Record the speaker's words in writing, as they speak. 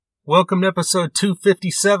Welcome to episode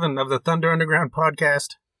 257 of the Thunder Underground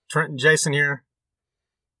podcast. Trent and Jason here.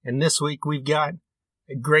 And this week we've got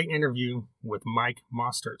a great interview with Mike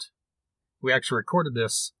Mostert. We actually recorded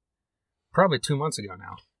this probably 2 months ago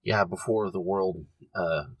now. Yeah, before the world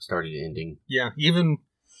started ending. Yeah, even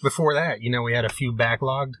before that, we had a few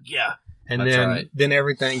backlogged. Yeah, and that's then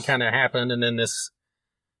everything kind of happened, and then this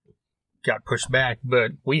got pushed back.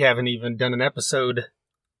 But we haven't even done an episode.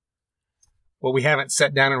 Well, we haven't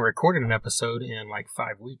sat down and recorded an episode in like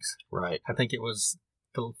 5 weeks. Right. I think it was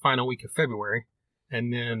the final week of February.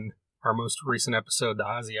 And then our most recent episode, the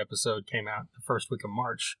Ozzy episode, came out the first week of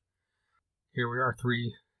March. Here we are,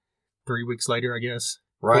 three weeks later, I guess.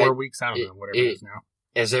 Right. 4 weeks, I don't know, whatever it is now.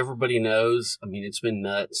 As everybody knows, I mean, it's been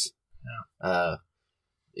nuts. Yeah.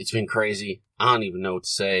 It's been crazy. I don't even know what to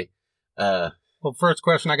say. Well, first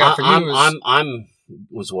question I got for you is...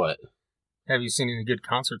 was what? Have you seen any good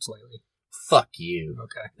concerts lately? Fuck you.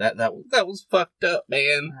 Okay. That was fucked up,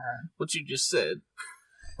 man. Right. What you just said.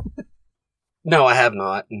 No, I have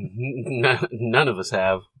not. None of us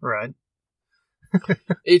have. Right.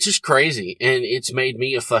 It's just crazy, and it's made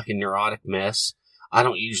me a fucking neurotic mess. I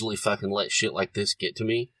don't usually fucking let shit like this get to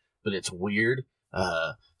me, but it's weird.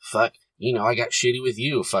 Fuck. I got shitty with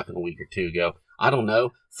you a fucking week or two ago. I don't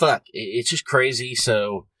know. Fuck. It's just crazy,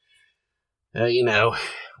 so,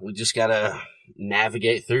 we just gotta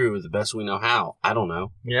navigate through the best we know how. I don't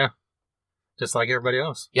know. Yeah. Just like everybody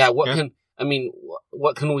else. Yeah, what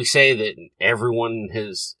can we say that everyone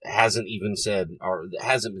hasn't even said, or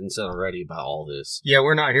hasn't been said already about all this? Yeah,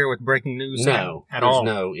 we're not here with breaking news at all.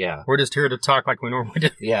 No, yeah. We're just here to talk like we normally do.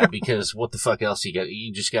 Yeah, because what the fuck else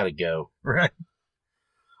you just gotta go. Right.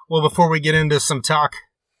 Well, before we get into some talk,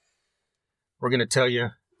 we're going to tell you,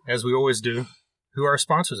 as we always do, who our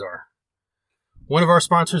sponsors are. One of our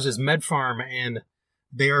sponsors is MedFarm, and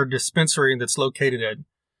they are a dispensary that's located at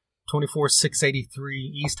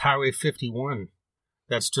 24683 East Highway 51.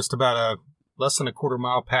 That's just about less than a quarter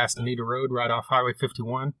mile past Anita Road, right off Highway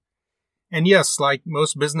 51. And yes, like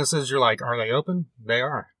most businesses, you're like, are they open? They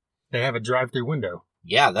are. They have a drive-through window.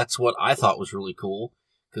 Yeah, that's what I thought was really cool,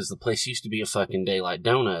 because the place used to be a fucking Daylight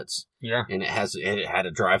Donuts. Yeah. And it had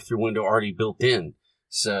a drive-through window already built in.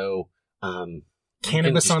 So,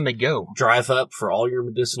 cannabis on the go. Drive up for all your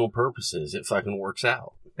medicinal purposes. It fucking works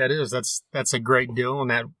out. That's a great deal,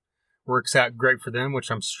 and that works out great for them,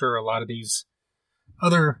 which I'm sure a lot of these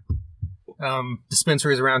other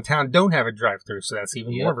dispensaries around town don't have a drive-through, so that's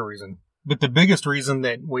even more of a reason. But the biggest reason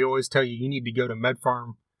that we always tell you need to go to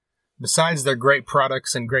MedFarm, besides their great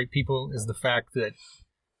products and great people, is the fact that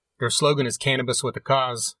their slogan is Cannabis with a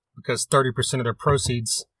Cause, because 30% of their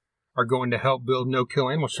proceeds are going to help build no-kill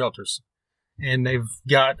animal shelters. And they've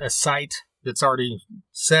got a site that's already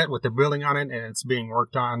set with the building on it, and it's being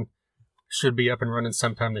worked on. Should be up and running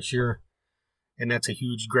sometime this year. And that's a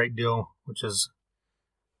huge, great deal, which is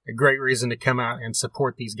a great reason to come out and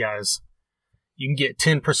support these guys. You can get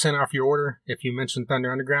 10% off your order if you mention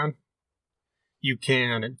Thunder Underground. You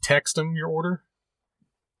can text them your order.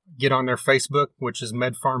 Get on their Facebook, which is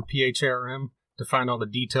MedFarm PHARM, to find all the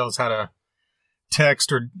details how to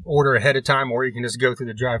text or order ahead of time, or you can just go through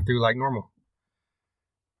the drive-thru like normal.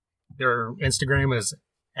 Their Instagram is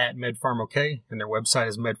at MedFarmOK, and their website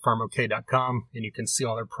is medfarmok.com, and you can see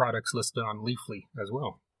all their products listed on Leafly as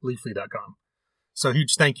well, leafly.com. So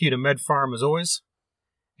huge thank you to MedFarm as always.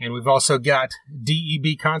 And we've also got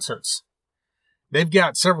DEB Concerts. They've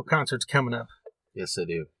got several concerts coming up. Yes, they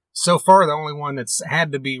do. So far, the only one that's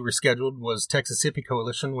had to be rescheduled was Texas Hippie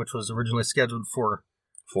Coalition, which was originally scheduled for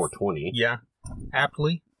 420. Yeah,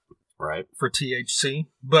 aptly. Right. For THC.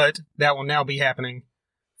 But that will now be happening.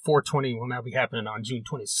 420 will now be happening on June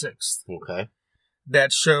 26th. Okay.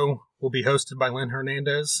 That show will be hosted by Lynn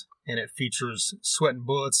Hernandez, and it features Sweatin'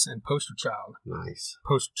 Bullets and Poster Child. Nice.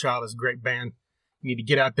 Poster Child is a great band. You need to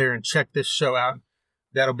get out there and check this show out.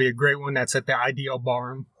 That'll be a great one. That's at the IDL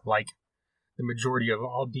Ballroom, like the majority of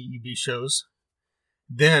all DEB shows.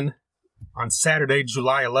 Then, on Saturday,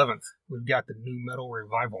 July 11th, we've got the New Metal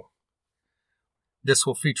Revival. This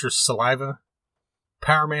will feature Saliva,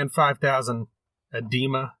 Powerman 5000,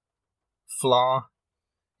 Edema, Flaw,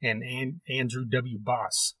 and Andrew W.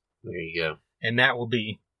 Boss. There you go. And that will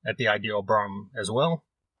be at the IDL Ballroom as well.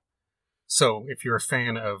 So, if you're a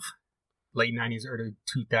fan of late 90s, early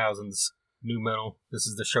 2000s new metal, this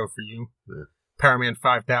is the show for you. Yeah. Powerman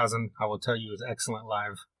 5000, I will tell you, is excellent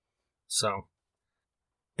live. So,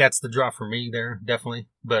 that's the draw for me there, definitely.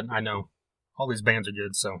 But I know all these bands are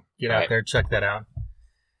good, so get out there, check that out.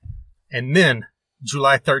 And then,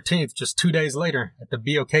 July 13th, just 2 days later, at the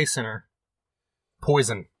BOK Center,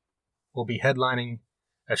 Poison will be headlining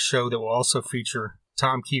a show that will also feature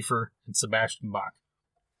Tom Kiefer, and Sebastian Bach.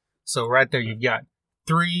 So right there, you've got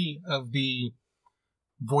 3 of the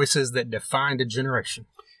voices that defined a generation.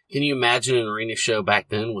 Can you imagine an arena show back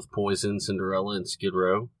then with Poison, Cinderella, and Skid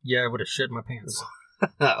Row? Yeah, I would have shit my pants.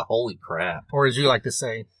 Holy crap. Or as you like to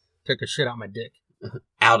say, took a shit out my dick.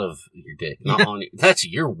 Out of your dick, not on your...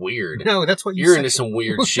 You're weird. No, that's what you're say. Into some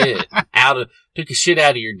weird shit. Took a shit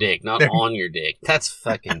out of your dick, not on your dick. That's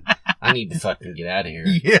fucking... I need to fucking get out of here.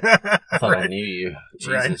 Yeah. I thought I knew you. Jesus.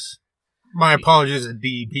 Right. My apologies to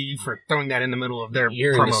DEP for throwing that in the middle of their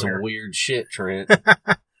You're promo into some here. weird shit, Trent.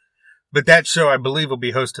 But that show, I believe, will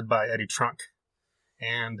be hosted by Eddie Trunk.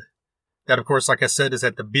 And that, of course, like I said, is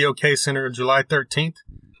at the BOK Center July 13th.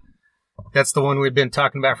 That's the one we've been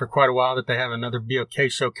talking about for quite a while, that they have another BOK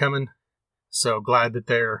show coming. So glad that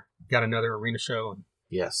they're got another arena show.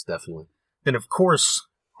 Yes, definitely. Then, of course,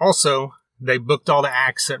 also, they booked all the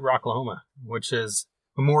acts at Rocklahoma, which is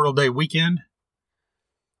Memorial Day weekend.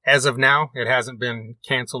 As of now, it hasn't been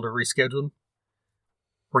canceled or rescheduled.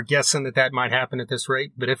 We're guessing that might happen at this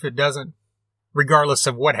rate, but if it doesn't, regardless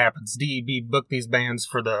of what happens, DEB booked these bands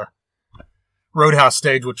for the Roadhouse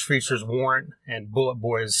stage, which features Warrant and Bullet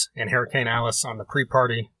Boys and Hurricane Alice on the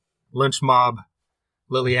pre-party, Lynch Mob,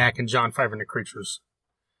 Liliac, and John Five and the Creatures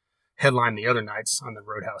headline the other nights on the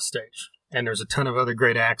Roadhouse stage. And there's a ton of other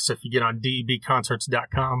great acts. If you get on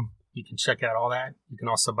debconcerts.com, you can check out all that. You can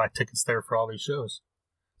also buy tickets there for all these shows.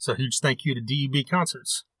 So huge thank you to DEB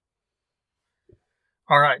Concerts.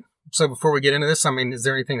 All right. So before we get into this, I mean, is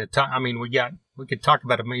there anything to talk? I mean, we could talk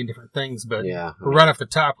about a million different things, but right off the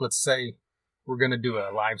top, let's say we're going to do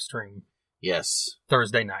a live stream. Yes.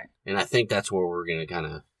 Thursday night. And I think that's where we're going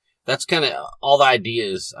to that's kind of all the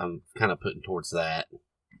ideas I'm kind of putting towards that.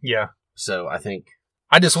 Yeah. So I think.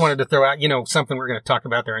 I just wanted to throw out, something we're going to talk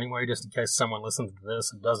about there anyway, just in case someone listens to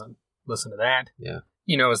this and doesn't listen to that. Yeah.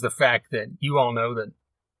 Is the fact that you all know that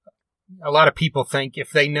a lot of people think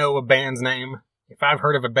if they know a band's name, if I've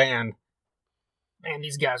heard of a band, man,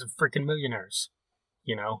 these guys are freaking millionaires.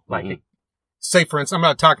 Like, say for instance, I'm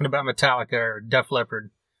not talking about Metallica or Def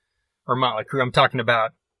Leppard or Motley Crue. I'm talking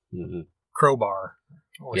about Crowbar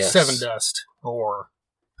or Seven Dust or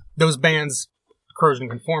those bands, Corrosion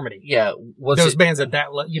Conformity. Yeah. Those bands at that,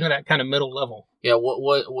 that kind of middle level. Yeah.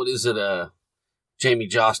 What is it? Jamie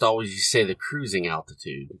Jost always used to say the cruising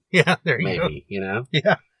altitude. Yeah. There you go. Maybe, Yeah.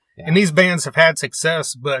 Yeah. And these bands have had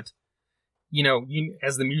success, but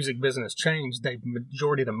as the music business changed, the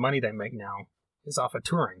majority of the money they make now is off of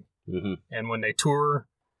touring. Mm-hmm. And when they tour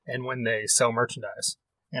and when they sell merchandise.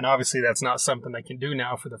 And obviously that's not something they can do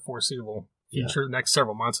now for the foreseeable future, next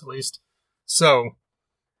several months at least. So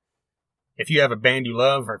if you have a band you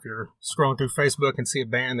love, or if you're scrolling through Facebook and see a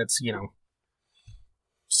band that's,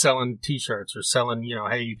 selling t-shirts or selling,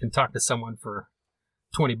 hey, you can talk to someone for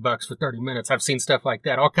 $20 for 30 minutes. I've seen stuff like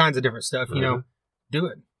that, all kinds of different stuff, do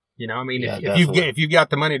it. If you've got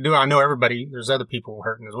the money to do it, I know there's other people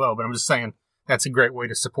hurting as well, but I'm just saying that's a great way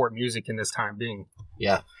to support music in this time being.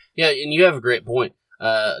 Yeah. Yeah. And you have a great point.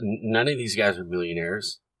 None of these guys are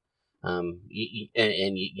millionaires.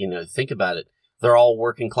 Think about it. They're all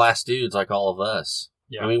working class dudes like all of us.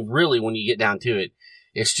 Yeah. I mean, really, when you get down to it,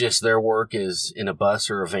 it's just their work is in a bus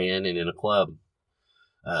or a van and in a club.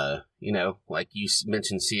 Like you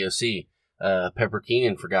mentioned COC. Pepper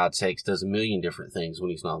Keenan, for God's sakes, does a million different things when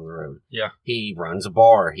he's not on the road. Yeah. He runs a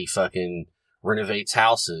bar. He fucking renovates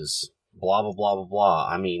houses. Blah, blah, blah, blah, blah.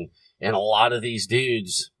 I mean, and a lot of these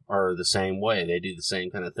dudes are the same way. They do the same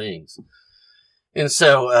kind of things. And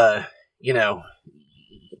so,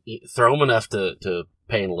 throw them enough to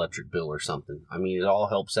pay an electric bill or something. I mean, it all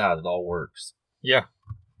helps out. It all works. Yeah.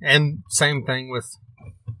 And same thing with,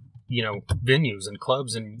 venues and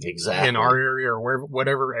clubs and in our area or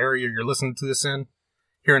whatever area you're listening to this in.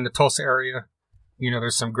 Here in the Tulsa area,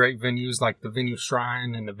 there's some great venues like the Venue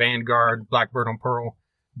Shrine and the Vanguard, Blackbird on Pearl,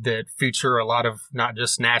 that feature a lot of not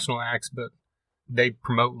just national acts, but they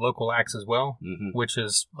promote local acts as well, which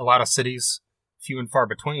is a lot of cities, few and far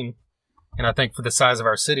between. And I think for the size of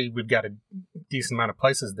our city, we've got a decent amount of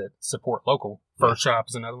places that support local. First Shop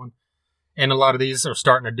is another one. And a lot of these are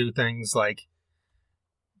starting to do things like,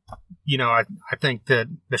 I think that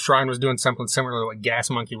the Shrine was doing something similar to what Gas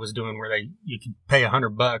Monkey was doing, where you could pay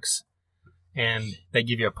 $100 and they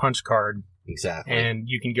give you a punch card. Exactly. And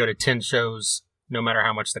you can go to 10 shows no matter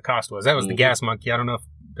how much the cost was. That was the Gas Monkey. I don't know if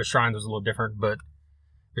the Shrine was a little different, but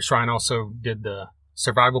the Shrine also did the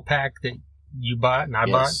survival pack that you bought and I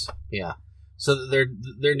bought. Yeah. So they're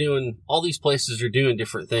doing, all these places are doing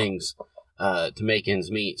different things to make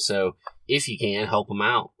ends meet. So if you can, help them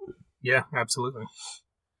out. Yeah, absolutely.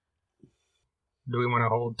 Do we want to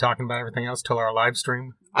hold talking about everything else till our live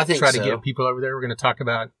stream? I think try so. to get people over there. We're going to talk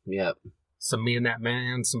about Yep. some Me and That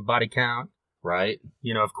Man, some Body Count. Right.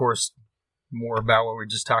 You know, of course, more about what we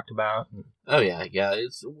just talked about. Oh, yeah. Yeah.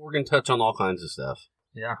 We're going to touch on all kinds of stuff.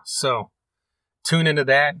 Yeah. So tune into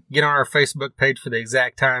that. Get on our Facebook page for the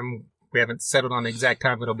exact time. We haven't settled on the exact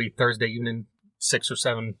time. It'll be Thursday evening, 6 or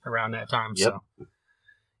 7 around that time. Yep. So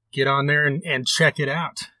get on there and check it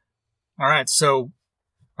out. All right. So,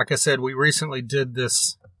 like I said, we recently did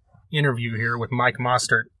this interview here with Mike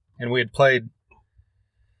Mostert, and we had played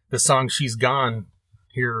the song She's Gone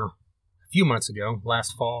here a few months ago,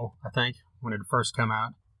 last fall, I think, when it first came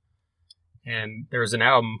out. And there's an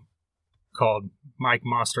album called Mike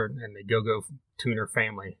Mostert and the GoGo Tuner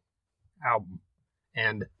Family album.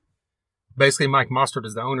 And basically Mike Mostert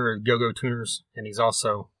is the owner of GoGo Tuners, and he's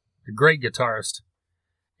also a great guitarist.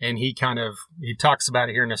 And he talks about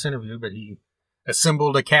it here in this interview, but he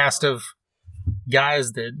assembled a cast of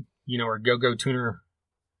guys that, you know, are GoGo Tuner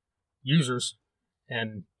users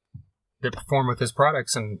and that perform with his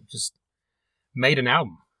products and just made an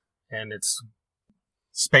album. And it's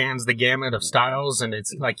spans the gamut of styles, and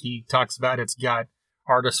it's like he talks about, it's got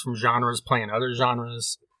artists from genres playing other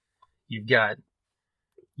genres. You've got,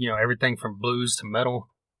 you know, everything from blues to metal,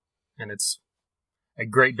 and it's a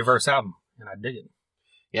great diverse album, and I dig it.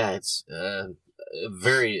 Yeah, it's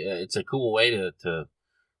it's a cool way to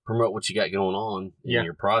promote what you got going on in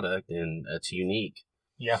your product, and it's unique.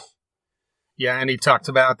 Yeah. Yeah, and he talked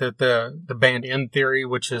about that the band In Theory,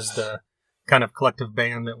 which is the kind of collective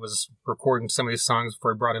band that was recording some of these songs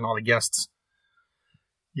before he brought in all the guests,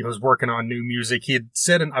 he was working on new music. He had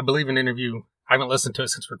said, I believe in an interview, I haven't listened to it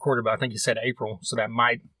since recorded, but I think he said April, so that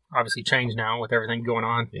might obviously change now with everything going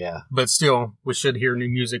on. Yeah. But still, we should hear new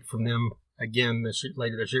music from them again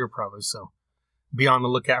later this year probably, so be on the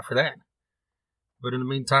lookout for that. But in the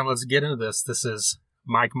meantime, let's get into this. This is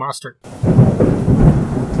Mike Mostert.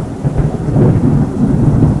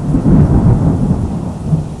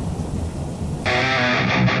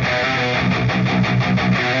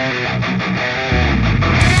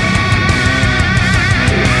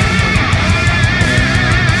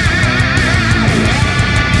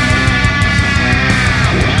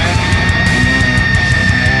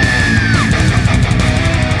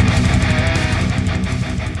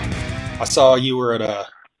 I saw you were at a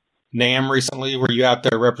NAMM recently. Were you out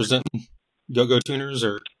there representing GoGo Tuners,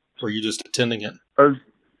 or were you just attending it? I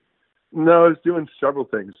was doing several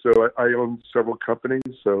things. So I own several companies.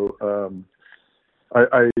 So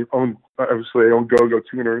I own GoGo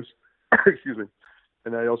Tuners, excuse me,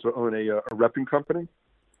 and I also own a repping company,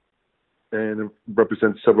 and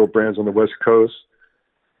represent several brands on the West Coast.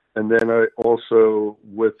 And then I also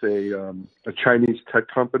with a Chinese tech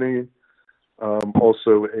company.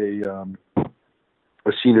 Also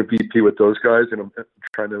a senior VP with those guys, and I'm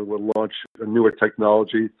trying to launch a newer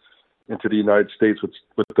technology into the United States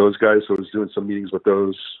with those guys. So I was doing some meetings with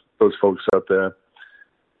those folks out there,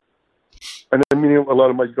 and then meeting a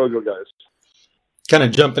lot of my GoGo guys. Kind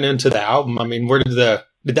of jumping into the album. I mean, where did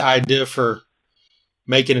the idea for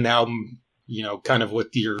making an album, you know, kind of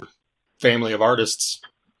with your family of artists?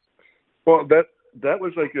 Well, that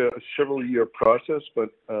was like a several year process, but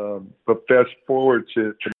fast forward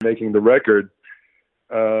to making the record,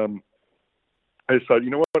 I decided, you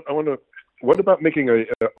know what, what about making a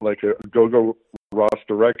GoGo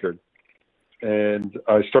roster record? And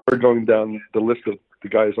I started going down the list of the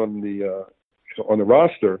guys on the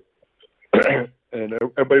roster, and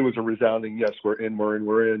everybody was a resounding yes, we're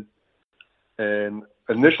in. And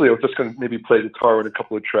initially I was just going to maybe play guitar on a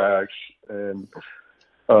couple of tracks, and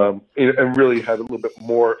really had a little bit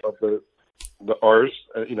more of the R's,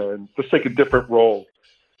 and just take a different role.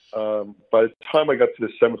 By the time I got to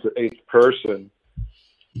the 7th or 8th person,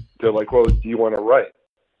 they're like, well, do you want to write?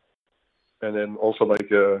 And then also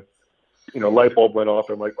light bulb went off.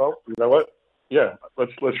 I'm like, well, you know what? Yeah,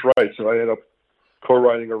 let's write. So I ended up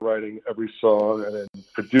co-writing or writing every song, and then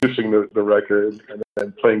producing the record, and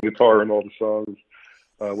then playing guitar in all the songs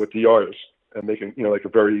with the artists, and making,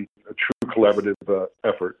 a true collaborative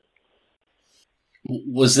effort.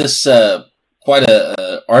 Was this quite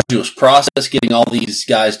a arduous process getting all these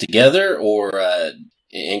guys together, or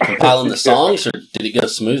and compiling the songs, or did it go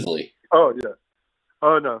smoothly? Oh yeah.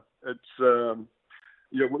 Oh no, it's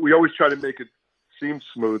we always try to make it seem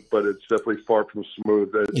smooth, but it's definitely far from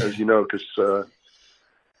smooth, as you know, because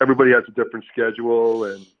everybody has a different schedule,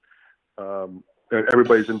 and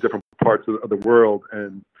everybody's in different parts of the world,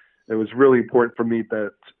 and it was really important for me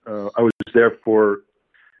that I was there for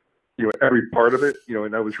every part of it,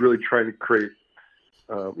 and I was really trying to create,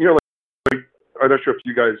 I'm not sure if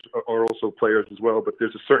you guys are also players as well, but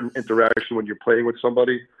there's a certain interaction when you're playing with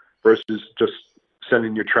somebody versus just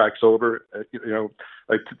sending your tracks over.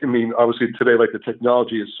 Obviously today, like the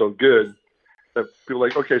technology is so good that people are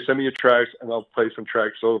like, okay, send me your tracks and I'll play some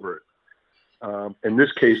tracks over it. In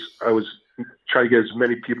this case, I was trying to get as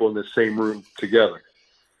many people in the same room together.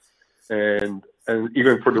 And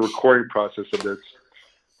even for the recording process of this,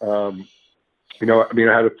 I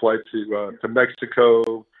had to fly to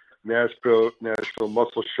Mexico, Nashville,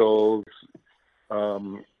 Muscle Shoals,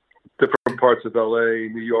 different parts of LA,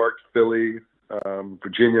 New York, Philly,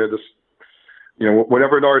 Virginia.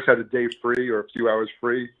 Whenever an artist had a day free or a few hours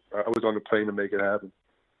free, I was on the plane to make it happen.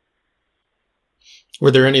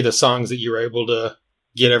 Were there any of the songs that you were able to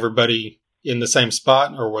get everybody in the same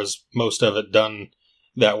spot, or was most of it done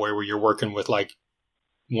that way where you're working with like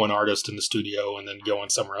one artist in the studio and then going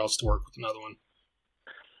somewhere else to work with another one?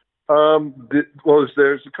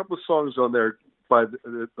 There's a couple of songs on there by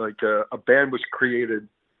a band was created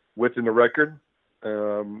within the record.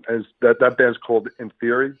 As that band's called In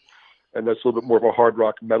Theory, and that's a little bit more of a hard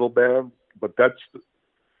rock metal band. But that's,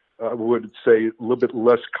 I would say, a little bit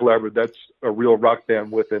less collaborative. That's a real rock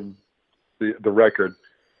band within the record.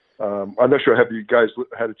 I'm not sure. Have you guys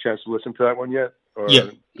had a chance to listen to that one yet? Or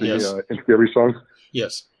yes. In Theory songs?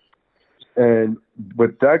 Yes. And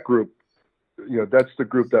with that group, that's the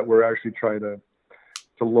group that we're actually trying to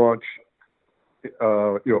launch,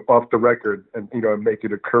 off the record and, make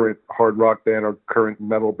it a current hard rock band or current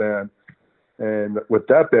metal band. And with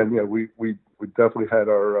that band, we definitely had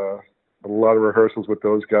a lot of rehearsals with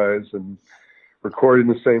those guys and recorded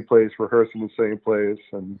in the same place, rehearsing in the same place.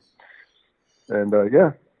 And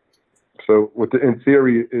so with the In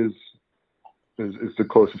Theory is the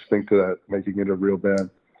closest thing to that, making it a real band.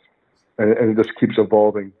 And it just keeps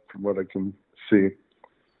evolving from what I can see.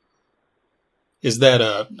 Is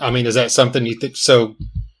that something you think, so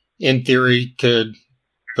In Theory could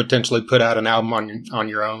potentially put out an album on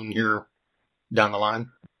your own here down the line?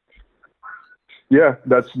 Yeah,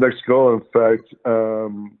 that's the next goal. In fact,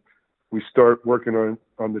 we start working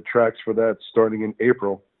on the tracks for that starting in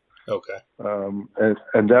April. Okay.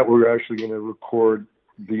 And that we're actually going to record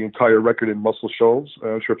the entire record in Muscle Shoals.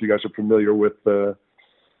 I'm not sure if you guys are familiar with the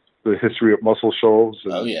history of Muscle Shoals.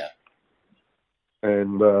 Oh yeah.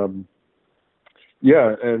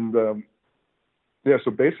 So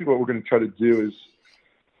basically what we're going to try to do is,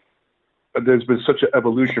 there's been such an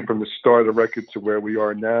evolution from the start of the record to where we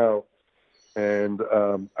are now. And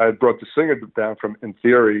I brought the singer down from In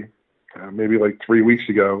Theory maybe like 3 weeks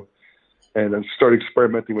ago, and I started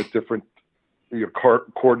experimenting with different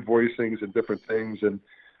chord voicings and different things. And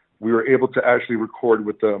we were able to actually record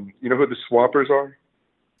with them. You know who the Swappers are?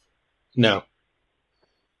 No.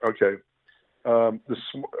 Okay.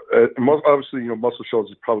 Obviously, Muscle Shoals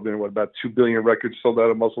has probably been about 2 billion records sold out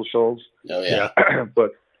of Muscle Shoals. Oh yeah.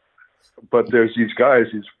 But there's these guys,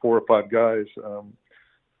 these 4 or 5 guys,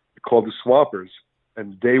 called the Swappers,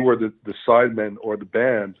 and they were the sidemen or the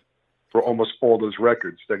band for almost all those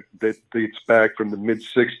records. That dates back from the mid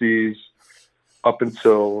 '60s up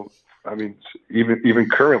until, even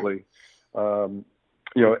currently. And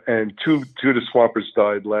two of the Swappers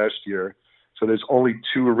died last year. So there's only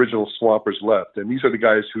 2 original Swappers left. And these are the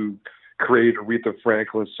guys who created Aretha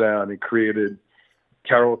Franklin sound and created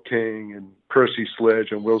Carole King and Percy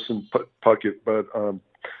Sledge and Wilson Puckett. But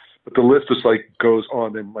the list just goes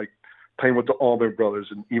on, and playing with the Allman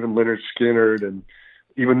Brothers and even Lynyrd Skynyrd and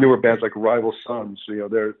even newer bands like Rival Sons.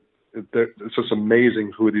 It's just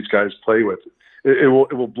amazing who these guys play with. It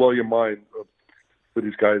will blow your mind of who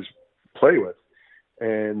these guys play with.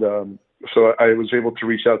 And so I was able to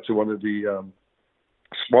reach out to one of the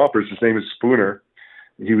Swappers. His name is Spooner.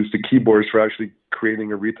 He was the keyboardist for actually creating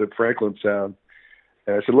Aretha Franklin sound.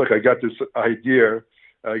 And I said, look, I got this idea.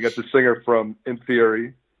 I got the singer from In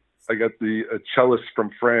Theory. I got the cellist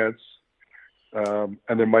from France. And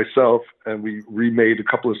then myself. And we remade a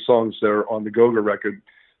couple of songs that are on the GoGo record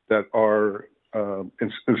that are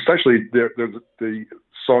essentially they're the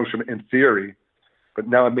songs from In Theory. But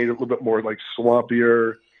now I made it a little bit more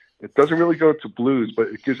swampier. It doesn't really go to blues, but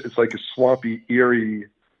it's like a swampy, eerie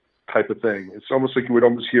type of thing. It's almost like you would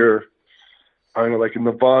almost hear, I don't know, like a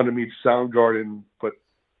Nirvana meets Soundgarden, but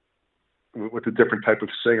with a different type of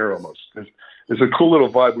singer almost. There's a cool little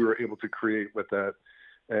vibe we were able to create with that.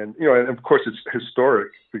 And, and of course it's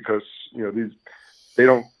historic because, they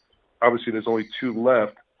don't, obviously there's only 2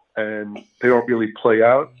 left and they don't really play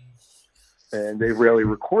out and they rarely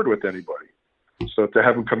record with anybody. So to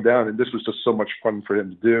have him come down, and this was just so much fun for him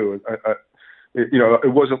to do.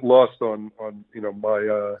 It wasn't lost on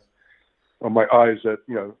my eyes that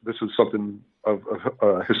this was something of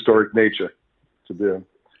historic nature to do.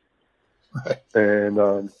 Right. And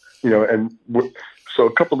So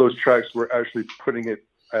a couple of those tracks we're actually putting it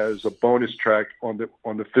as a bonus track on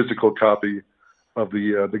the physical copy of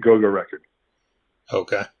the GoGo record.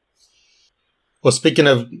 Okay. Well, speaking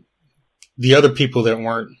of the other people that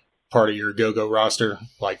weren't part of your GoGo roster,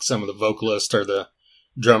 like some of the vocalists or the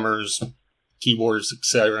drummers, keyboards,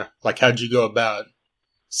 etc., like how'd you go about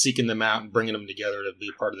seeking them out and bringing them together to be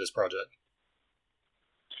a part of this project?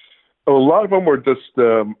 A lot of them were just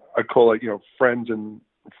I call it friends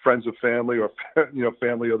of family, or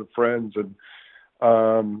family of the friends,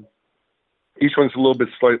 and each one's a little bit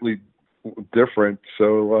slightly different.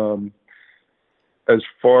 So as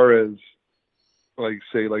far as like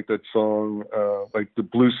that song, like the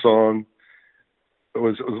blues song, it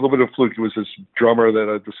was a little bit of fluke. It was this drummer that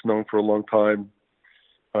I'd just known for a long time.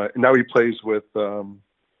 And now he plays with, out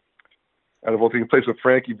of all things, he plays with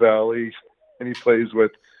Frankie Valli, and he plays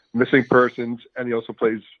with Missing Persons, and he also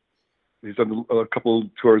he's done a couple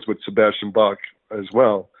tours with Sebastian Bach as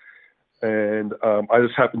well. And I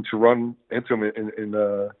just happened to run into him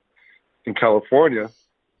in California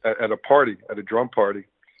at a drum party.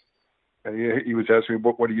 And he was asking me,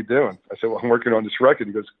 what are you doing? I said, well, I'm working on this record.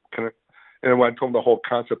 He goes, can I? And when I told him the whole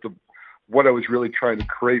concept of what I was really trying to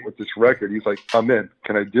create with this record, he's like, I'm in.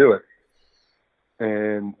 Can I do it?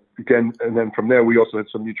 And then from there, we also had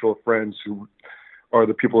some mutual friends who are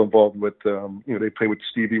the people involved with, they play with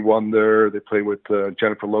Stevie Wonder, they play with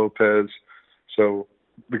Jennifer Lopez. So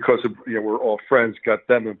because of, we're all friends, got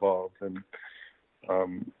them involved. And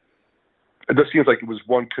it just seems like it was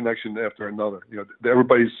one connection after another.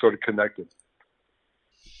 Everybody's sort of connected.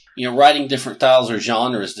 Writing different styles or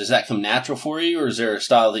genres, does that come natural for you, or is there a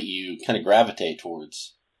style that you kind of gravitate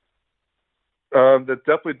towards? That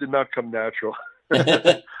definitely did not come natural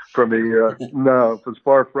for me. No, it's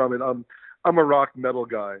far from it. I'm a rock metal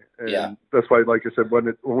guy, and that's why, like I said,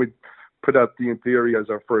 when we put out "The In Theory" as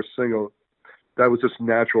our first single, that was just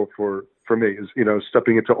natural for me. Is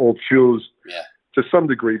stepping into old shoes to some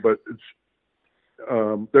degree, but it's.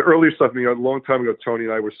 The earlier stuff, a long time ago, Tony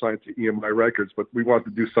and I were signed to EMI Records, but we wanted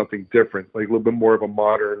to do something different, like a little bit more of a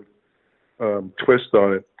modern twist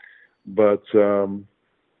on it. But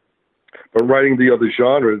writing the other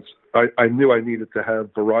genres, I knew I needed to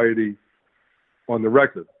have variety on the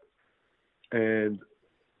record, and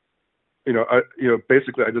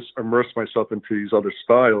basically, I just immersed myself into these other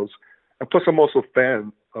styles, and plus, I'm also a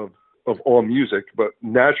fan of all music, but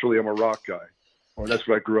naturally, I'm a rock guy, or that's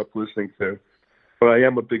what I grew up listening to. But I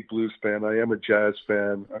am a big blues fan. I am a jazz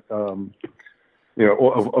fan, of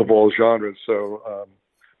all genres. So,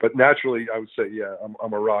 but naturally, I would say,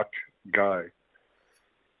 I'm a rock guy.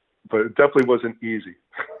 But it definitely wasn't easy.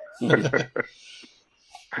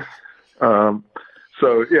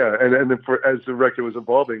 So yeah, and then as the record was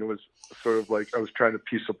evolving, it was sort of like I was trying to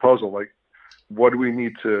piece a puzzle. Like, what do we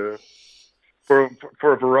need to, for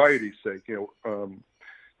a variety's sake,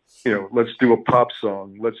 let's do a pop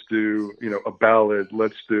song. Let's do, a ballad.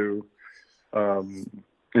 Let's do,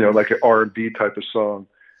 like an R&B type of song.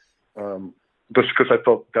 Just because I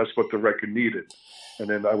felt that's what the record needed. And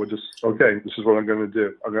then I would just, okay, this is what I'm going to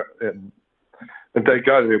do. And thank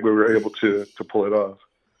God we were able to pull it off.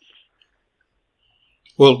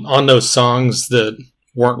 Well, on those songs that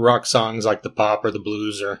weren't rock songs like the pop or the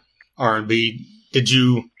blues or R&B, did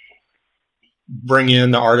you bring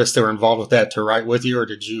in the artists that were involved with that to write with you, or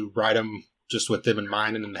did you write them just with them in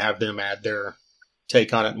mind and then have them add their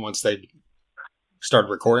take on it once they started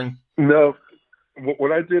recording? No.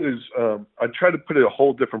 What I did is I tried to put in a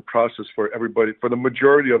whole different process for everybody. For the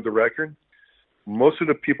majority of the record, most of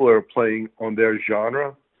the people are playing on their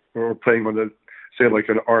genre, or playing on the, say, like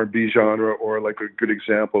an R&B genre, or like a good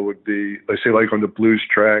example would be, let's say, like on the blues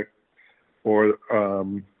track, or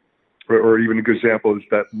even a good example is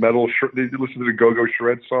that metal. Did you listen to the GoGo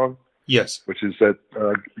Shred song? Yes. Which is that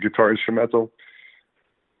guitar instrumental.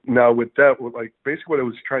 Now with that, basically what I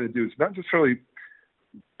was trying to do is not necessarily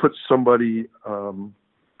put somebody.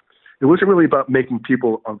 It wasn't really about making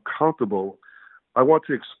people uncomfortable. I want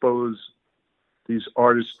to expose these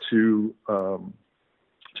artists to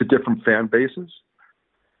different fan bases,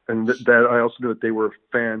 and that I also knew that they were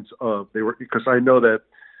fans of. Because I know that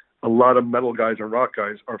a lot of metal guys and rock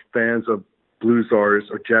guys are fans of blues artists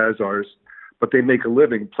or jazz artists, but they make a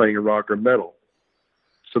living playing rock or metal.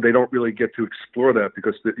 So they don't really get to explore that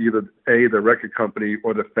because either the record company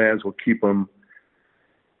or the fans will keep them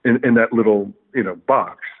in that little,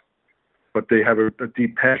 box. But they have a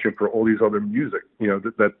deep passion for all these other music,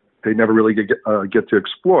 that they never really get to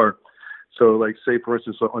explore. So like, say for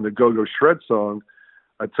instance, on the GoGo Shred song,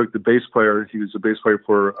 I took the bass player. He was the bass player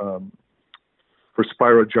for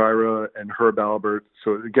Spyro Gyra and Herb Albert.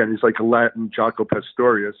 So again, he's like a Latin Jaco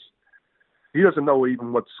Pastorius. he doesn't know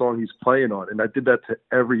even what song he's playing on. And I did that to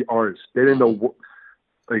every artist. They didn't know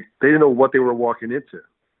they didn't know what they were walking into.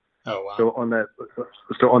 Oh wow!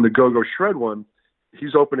 So on the Go-Go Shred one,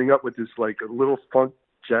 he's opening up with this like a little funk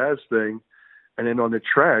jazz thing, and then on the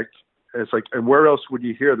track, it's like, and where else would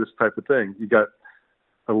you hear this type of thing? You got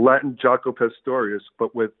a Latin Jaco Pastorius,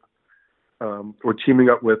 but with or teaming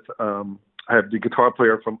up with I have the guitar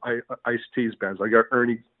player from Ice-T's bands. I got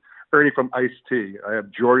Ernie from Ice-T. I have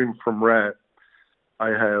Jordan from Rat. I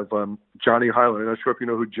have Johnny Highland. I'm not sure if you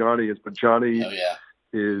know who Johnny is, but Johnny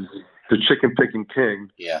is the chicken picking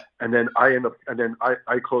king. Yeah. And then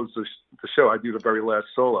I close the show. I do the very last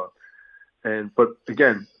solo. But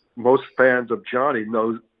again, most fans of Johnny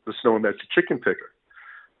know the Snow and That's a chicken picker.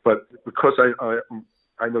 But because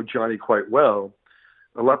I know Johnny quite well,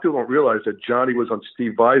 a lot of people don't realize that Johnny was on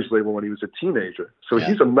Steve Vai's label when he was a teenager. So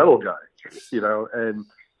he's a metal guy, and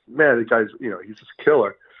man, the guy's, he's just a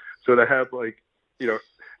killer. So to have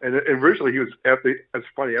and originally he was it's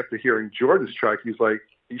funny, after hearing Jordan's track, he's like,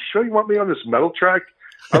 "You sure you want me on this metal track?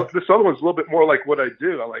 This other one's a little bit more like what I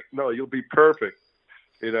do." I'm like, "No, you'll be perfect."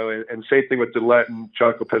 And same thing with the Latin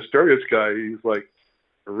Jaco Pastorius guy. He's like,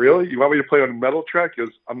 "Really? You want me to play on a metal track?" He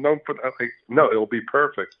goes, "I'm known for that." I'm like, "No, it'll be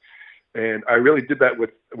perfect." And I really did that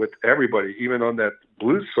with everybody, even on that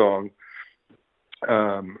blues song.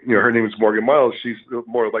 Her name is Morgan Miles. She's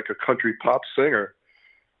more like a country pop singer,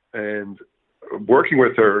 and working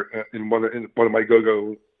with her in one of my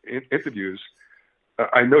Go-Go interviews,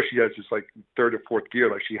 I know she has this like third or fourth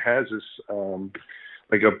gear. Like she has this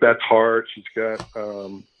like a Beth Hart. She's got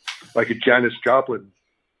like a Janis Joplin,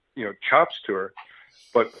 chops to her.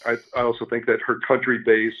 But I also think that her country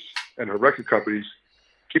bass and her record companies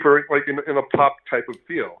keep her like in a pop type of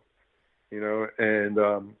feel, and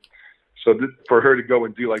so for her to go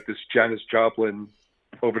and do like this Janis Joplin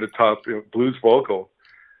over the top blues vocal,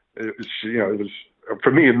 it was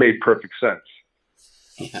for me, it made perfect sense.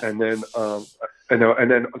 Yeah. And then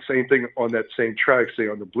and then same thing on that same track, say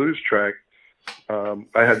on the blues track, I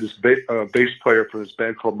had this bass player for this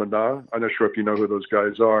band called Mana. I'm not sure if you know who those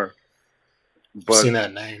guys are, but I've seen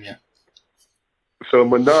that name, yeah. So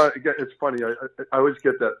Mana, it's funny. I always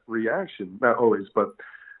get that reaction. Not always, but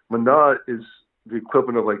Mana is the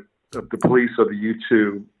equivalent of like the Police of the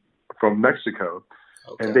U2 from Mexico,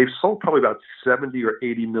 and they've sold probably about 70 or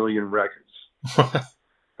 80 million records.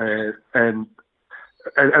 and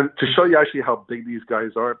to show you actually how big these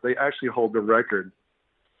guys are, they actually hold the record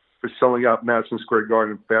for selling out Madison Square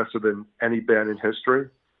Garden faster than any band in history.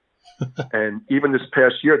 And even this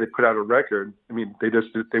past year, they put out a record. I mean, they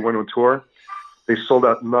went on tour. They sold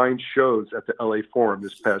out 9 shows at the LA Forum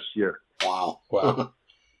this past year. Wow.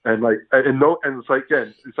 And it's like,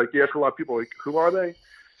 again, it's like you ask a lot of people, like, who are they?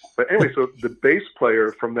 But anyway, so the bass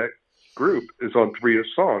player from that group is on 3 of the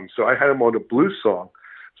songs. So I had him on a blues song.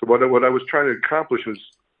 So what I was trying to accomplish was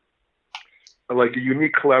like a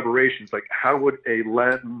unique collaboration. It's like, how would a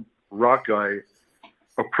Latin rock guy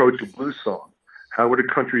approach a blues song? How would a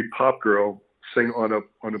country pop girl sing on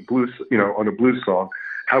a blues song?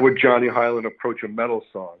 How would Johnny Highland approach a metal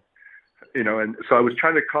song? And so I was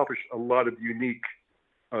trying to accomplish a lot of unique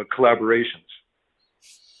collaborations.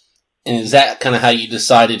 And is that kind of how you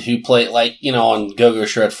decided who played, like, on Go-Go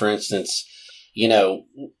Shred, for instance,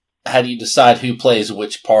 how do you decide who plays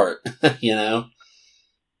which part,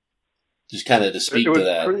 Just kind of to speak to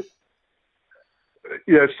that.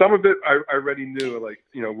 Some of it I already knew, like,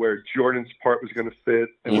 where Jordan's part was going to fit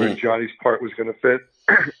and where Johnny's part was going to fit,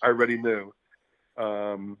 I already knew.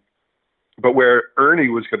 But where Ernie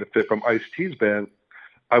was going to fit from Ice-T's band,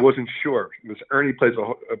 I wasn't sure, because Ernie plays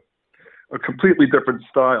a completely different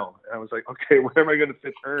style. And I was like, okay, where am I going to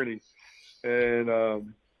fit Ernie? And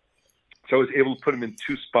so I was able to put him in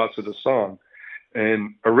 2 spots of the song.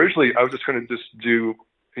 And originally I was just going to do,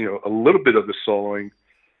 a little bit of the soloing.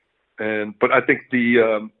 But I think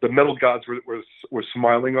the metal gods were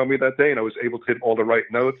smiling on me that day, and I was able to hit all the right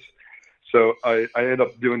notes. So I ended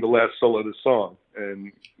up doing the last solo of the song,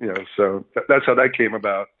 and so that's how that came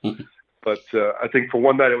about. But I think for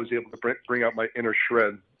one night I was able to bring out my inner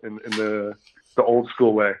shred in the old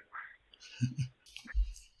school way.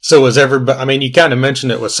 So was everybody? I mean, you kind of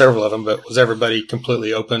mentioned it with several of them, but was everybody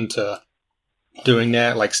completely open to doing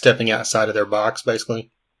that, like stepping outside of their box, basically?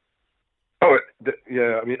 Oh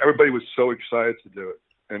yeah, I mean, everybody was so excited to do it,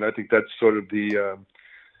 and I think that's sort of the.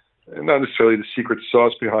 Not necessarily the secret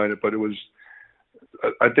sauce behind it, but it was,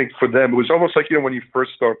 I think for them, it was almost like, when you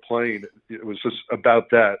first start playing, it was just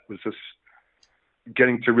about that. It was just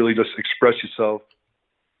getting to really just express yourself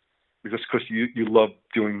just because you love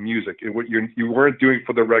doing music. You weren't doing it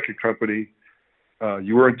for the record company.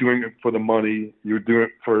 You weren't doing it for the money. You were doing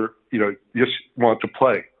it for, you just want to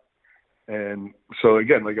play. And so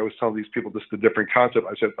again, like I was telling these people, just a different concept.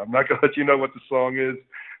 I said, I'm not going to let you know what the song is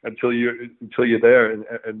until you're there.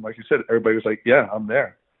 And like you said, everybody was like, yeah, I'm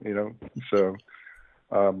there, So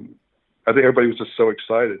I think everybody was just so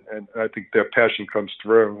excited, and I think their passion comes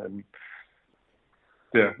through. And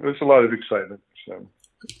yeah, it was a lot of excitement. So.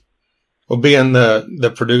 Well, being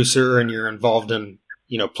the producer and you're involved in,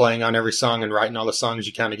 playing on every song and writing all the songs,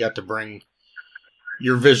 you kind of got to bring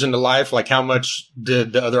your vision to life. Like, how much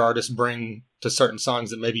did the other artists bring to certain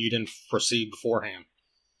songs that maybe you didn't foresee beforehand?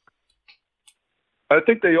 I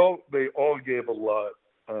think they all gave a lot.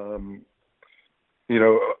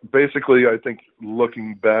 Basically, I think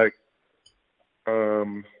looking back,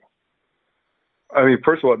 first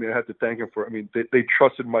of all, I had to thank them for. They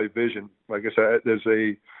trusted my vision. Like I said,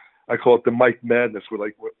 I call it the Mike Madness. Where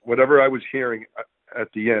like whatever I was hearing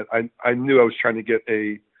at the end, I knew I was trying to get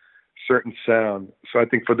a certain sound. So I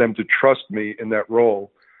think for them to trust me in that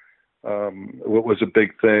role, was a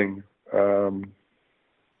big thing.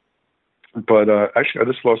 But actually, I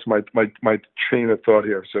just lost my train of thought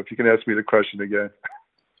here. So if you can ask me the question again.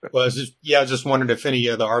 Well, I was just wondering if any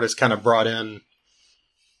of the artists kind of brought in,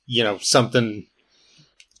 something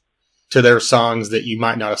to their songs that you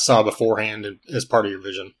might not have saw beforehand as part of your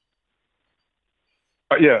vision.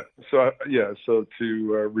 Yeah. So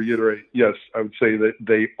to reiterate, yes, I would say that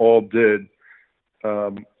they all did.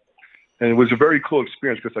 And it was a very cool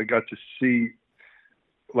experience because I got to see,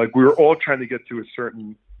 like, we were all trying to get to a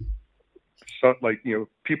certain,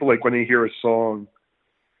 people, like, when they hear a song,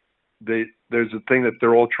 there's a thing that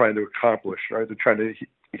they're all trying to accomplish, right? They're trying to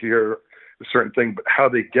hear a certain thing, but how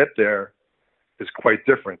they get there is quite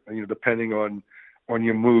different. Depending on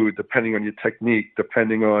your mood, depending on your technique,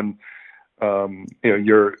 depending on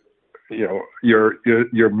your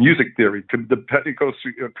music theory.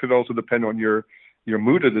 It could also depend on your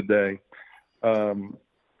mood of the day.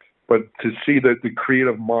 But to see that the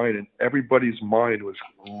creative mind in everybody's mind was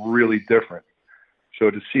really different. So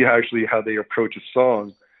to see how they approach a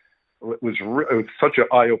song it was such an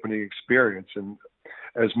eye-opening experience. And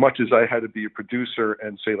as much as I had to be a producer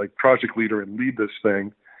and say like project leader and lead this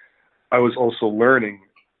thing, I was also learning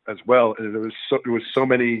as well. And there was so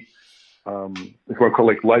many, what I call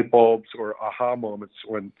like light bulbs or aha moments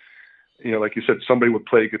when, like you said, somebody would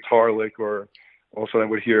play a guitar lick, or also I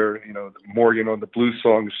would hear, Morgan on the blues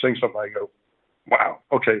song sing something. I go, wow,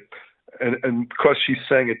 okay. And because she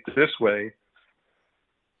sang it this way,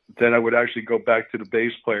 then I would actually go back to the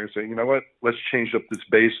bass player and say, you know what, let's change up this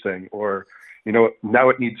bass thing. Or, now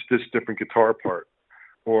it needs this different guitar part.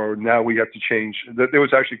 Or now we have to change. There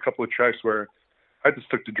was actually a couple of tracks where I just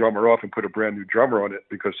took the drummer off and put a brand new drummer on it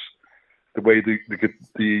because the way the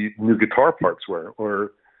new guitar parts were.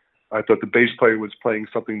 Or I thought the bass player was playing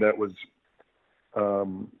something that was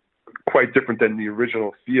quite different than the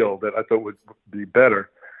original feel that I thought would be better.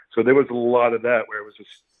 So there was a lot of that where it was just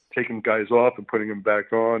taking guys off and putting them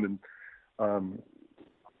back on. And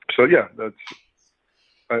so, yeah,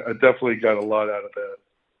 I definitely got a lot out of that.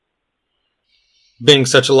 Being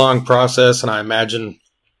such a long process, and I imagine,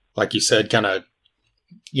 like you said, kind of,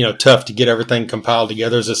 tough to get everything compiled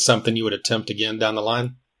together. Is this something you would attempt again down the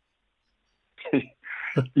line?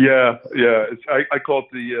 Yeah. I call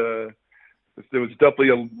it there was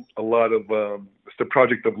definitely a lot of, it's the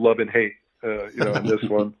project of love and hate, in this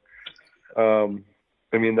one.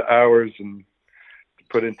 The hours and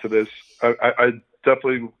put into this, I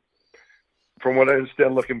definitely, from what I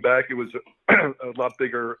understand, looking back, it was a lot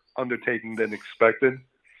bigger undertaking than expected.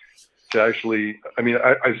 To actually,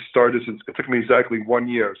 I started, it took me exactly 1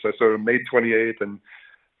 year. So I started May 28th and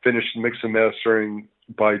finished mix and mastering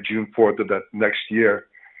by June 4th of that next year.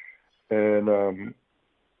 And,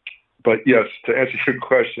 but yes, to answer your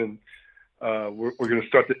question, we're going to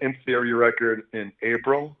start the In Theory record in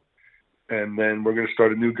April. And then we're going to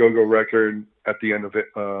start a new GoGo record at the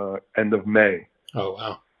end of May. Oh,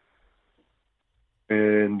 wow.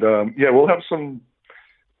 And, we'll have some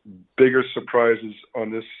bigger surprises on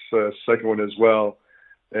this second one as well.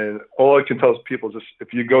 And all I can tell people is just,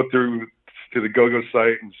 if you go to the GoGo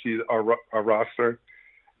site and see our roster,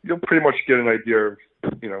 you'll pretty much get an idea,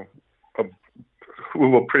 of who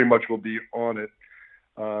will be on it.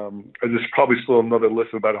 And there's probably still another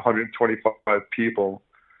list of about 125 people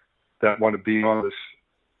that want to be on this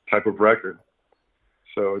type of record.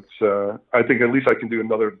 So it's, I think at least I can do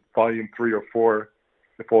another volume 3 or 4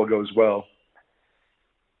 if all goes well.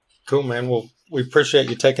 Cool, man. Well, we appreciate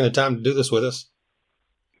you taking the time to do this with us.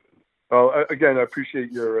 Again, I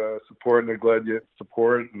appreciate your support, and I'm glad you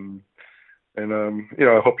support, and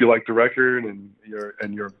I hope you like the record and your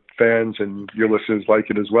fans and your listeners like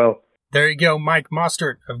it as well. There you go, Mike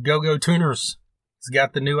Mostert of GoGo Tuners. He's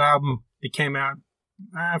got the new album that came out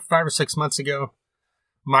 5 or 6 months ago.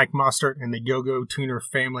 Mike Mostert and the GoGo Tuner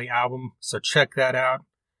Family album. So check that out.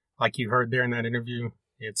 Like you heard there in that interview,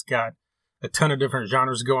 it's got a ton of different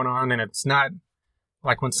genres going on, and it's not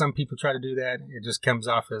like when some people try to do that, it just comes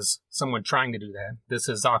off as someone trying to do that. This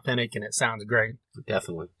is authentic, and it sounds great.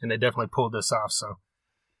 Definitely. And they definitely pulled this off. So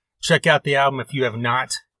check out the album if you have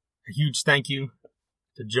not. A huge thank you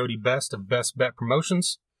to Jody Best of Best Bet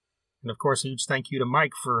Promotions. And, of course, a huge thank you to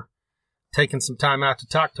Mike for taking some time out to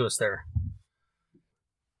talk to us there.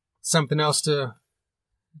 Something else to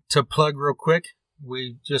plug real quick.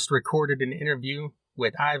 We just recorded an interview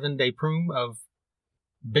with Ivan DePrume of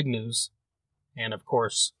Big News. And, of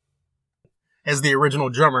course, as the original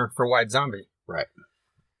drummer for White Zombie. Right.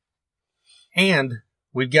 And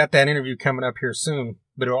we've got that interview coming up here soon,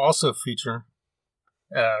 but it'll also feature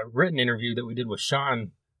a written interview that we did with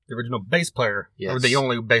Sean, the original bass player, yes. or the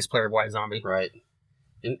only bass player of White Zombie. Right.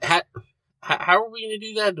 And how are we going to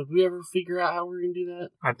do that? Did we ever figure out how we're going to do that?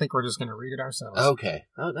 I think we're just going to read it ourselves. Okay.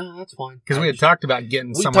 Oh, no, that's fine. Because we had talked about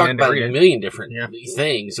getting we someone talked in to about read a it. million different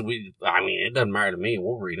things. It doesn't matter to me.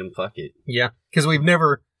 We'll read them. Fuck it. Yeah. Because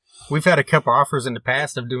we've had a couple offers in the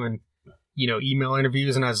past of doing, email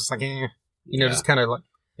interviews, and I was just like, just kind of like,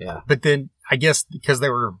 yeah. But then I guess because they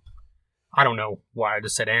were, I don't know why I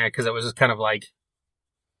just said because it was just kind of like,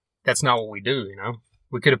 that's not what we do,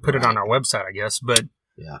 We could have put it on our website, I guess, but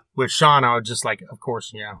yeah. With Sean, I was just like, of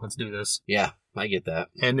course, let's do this. Yeah, I get that.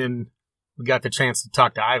 And then we got the chance to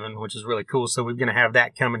talk to Ivan, which is really cool. So we're going to have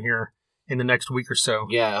that coming here in the next week or so.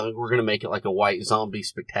 Yeah, we're going to make it like a White Zombie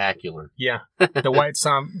Spectacular. Yeah, the White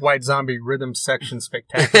Zombie Rhythm Section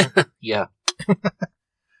Spectacular. Yeah.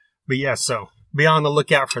 But yeah, so be on the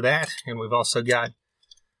lookout for that. And we've also got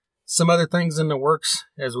some other things in the works,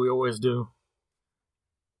 as we always do.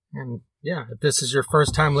 And yeah, if this is your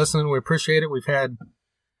first time listening, we appreciate it. We've had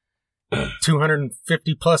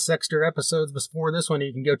 250 plus extra episodes before this one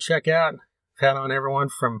you can go check out. We've had on everyone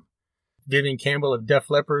from Vivian Campbell of Def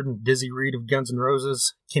Leppard, and Dizzy Reed of Guns N'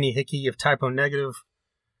 Roses, Kenny Hickey of Typo Negative,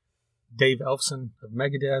 Dave Elfson of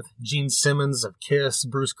Megadeth, Gene Simmons of Kiss,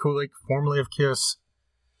 Bruce Kulick, formerly of Kiss.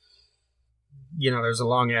 There's a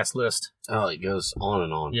long-ass list. Oh, it goes on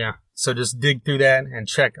and on. Yeah, so just dig through that and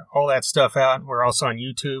check all that stuff out. We're also on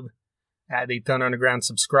YouTube at the Thunder Underground.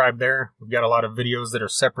 Subscribe there. We've got a lot of videos that are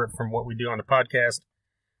separate from what we do on the podcast.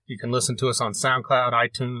 You can listen to us on SoundCloud,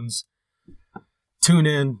 iTunes,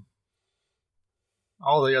 TuneIn,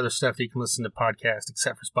 all the other stuff that you can listen to podcasts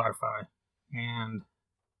except for Spotify. And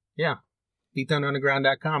yeah,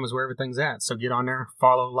 thethunderunderground.com is where everything's at. So get on there,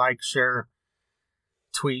 follow, like, share,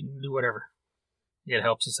 tweet, do whatever. It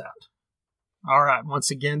helps us out. All right.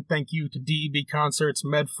 Once again, thank you to DEB Concerts,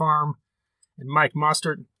 Med Farm, and Mike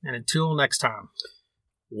Mostert. And until next time,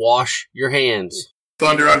 wash your hands.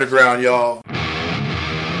 Thunder Underground, y'all.